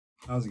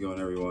How's it going,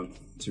 everyone?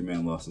 It's your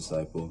man, Lost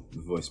Disciple,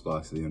 the voice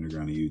box of the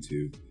underground of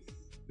YouTube.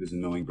 There's an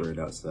annoying bird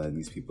outside, and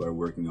these people are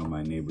working on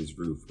my neighbor's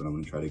roof, but I'm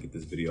going to try to get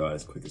this video out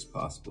as quick as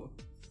possible.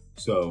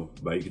 So,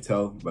 you can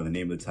tell by the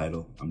name of the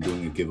title, I'm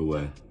doing a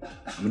giveaway.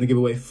 I'm going to give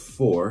away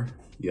four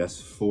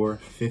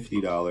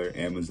 $50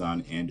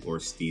 Amazon and or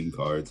Steam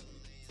cards.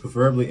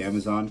 Preferably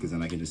Amazon, because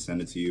then I can just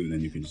send it to you, and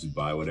then you can just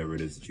buy whatever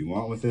it is that you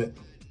want with it.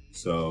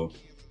 So,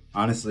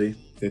 honestly,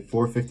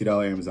 four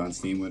 $50 Amazon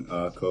Steam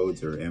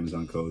codes or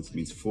Amazon codes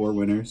means 4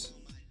 winners.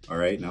 All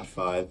right, not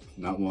 5,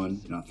 not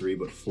 1, not 3,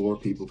 but 4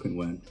 people can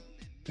win.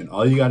 And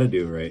all you gotta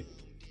do, right,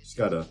 just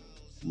gotta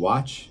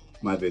watch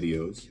my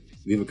videos,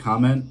 leave a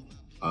comment,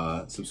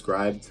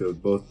 subscribe to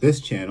both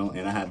this channel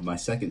and I have my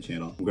second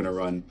channel. I'm gonna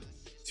run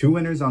 2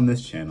 winners on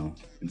this channel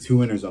and 2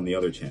 winners on the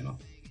other channel.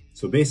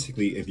 So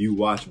basically, if you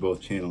watch both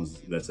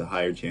channels, that's a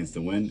higher chance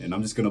to win, and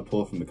I'm just gonna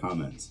pull from the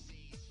comments.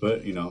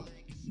 But, you know,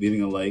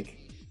 leaving a like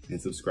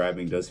and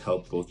subscribing does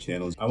help both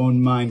channels. I won't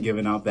mind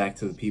giving out back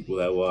to the people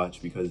that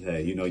watch because,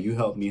 hey, you know, you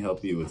help me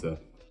help you. It's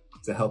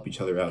a help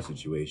each other out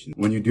situation.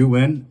 When you do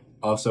win,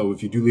 also,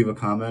 if you do leave a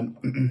comment,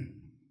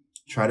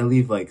 try to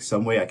leave like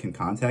some way I can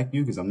contact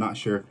you, because I'm not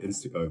sure if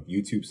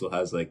YouTube still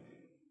has like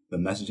the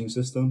messaging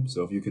system.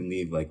 So if you can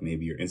leave like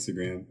maybe your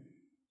Instagram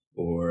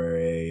or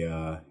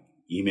a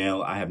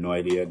email, I have no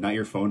idea. Not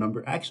your phone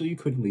number. Actually, you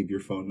could leave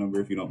your phone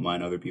number if you don't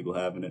mind other people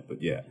having it.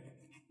 But yeah,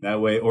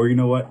 that way. Or you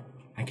know what?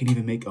 I could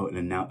even make an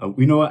announcement.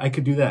 You know what? I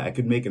could do that. I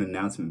could make an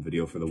announcement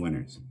video for the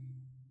winners.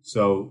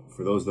 So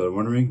for those that are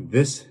wondering,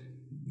 this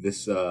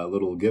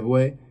little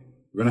giveaway,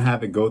 we're going to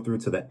have it go through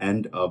to the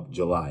end of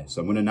July.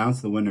 So I'm going to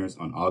announce the winners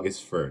on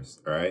August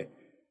 1st, all right?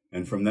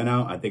 And from then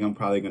out, I think I'm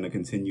probably going to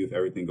continue, if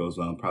everything goes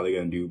well, I'm probably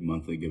going to do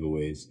monthly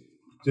giveaways.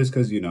 Just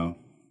because, you know,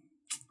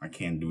 I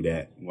can't do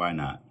that. Why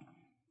not?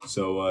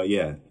 So,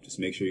 yeah, just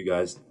make sure you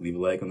guys leave a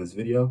like on this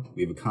video,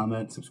 leave a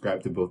comment,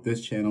 subscribe to both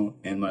this channel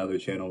and my other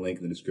channel, link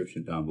in the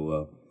description down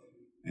below.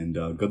 And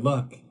good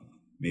luck.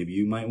 Maybe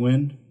you might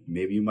win,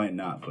 maybe you might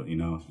not. But, you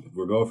know, if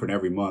we're going for it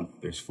every month,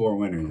 there's 4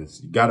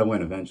 winners. You got to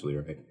win eventually,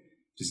 right?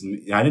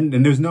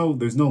 And there's no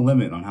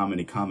limit on how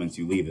many comments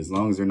you leave, as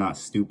long as they're not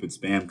stupid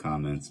spam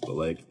comments. But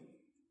like,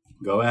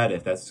 go at it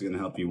if that's gonna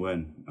help you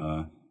win.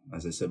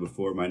 As I said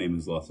before, my name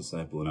is Lost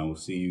Disciple, and I will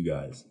see you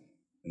guys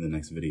in the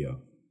next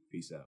video. Peace out.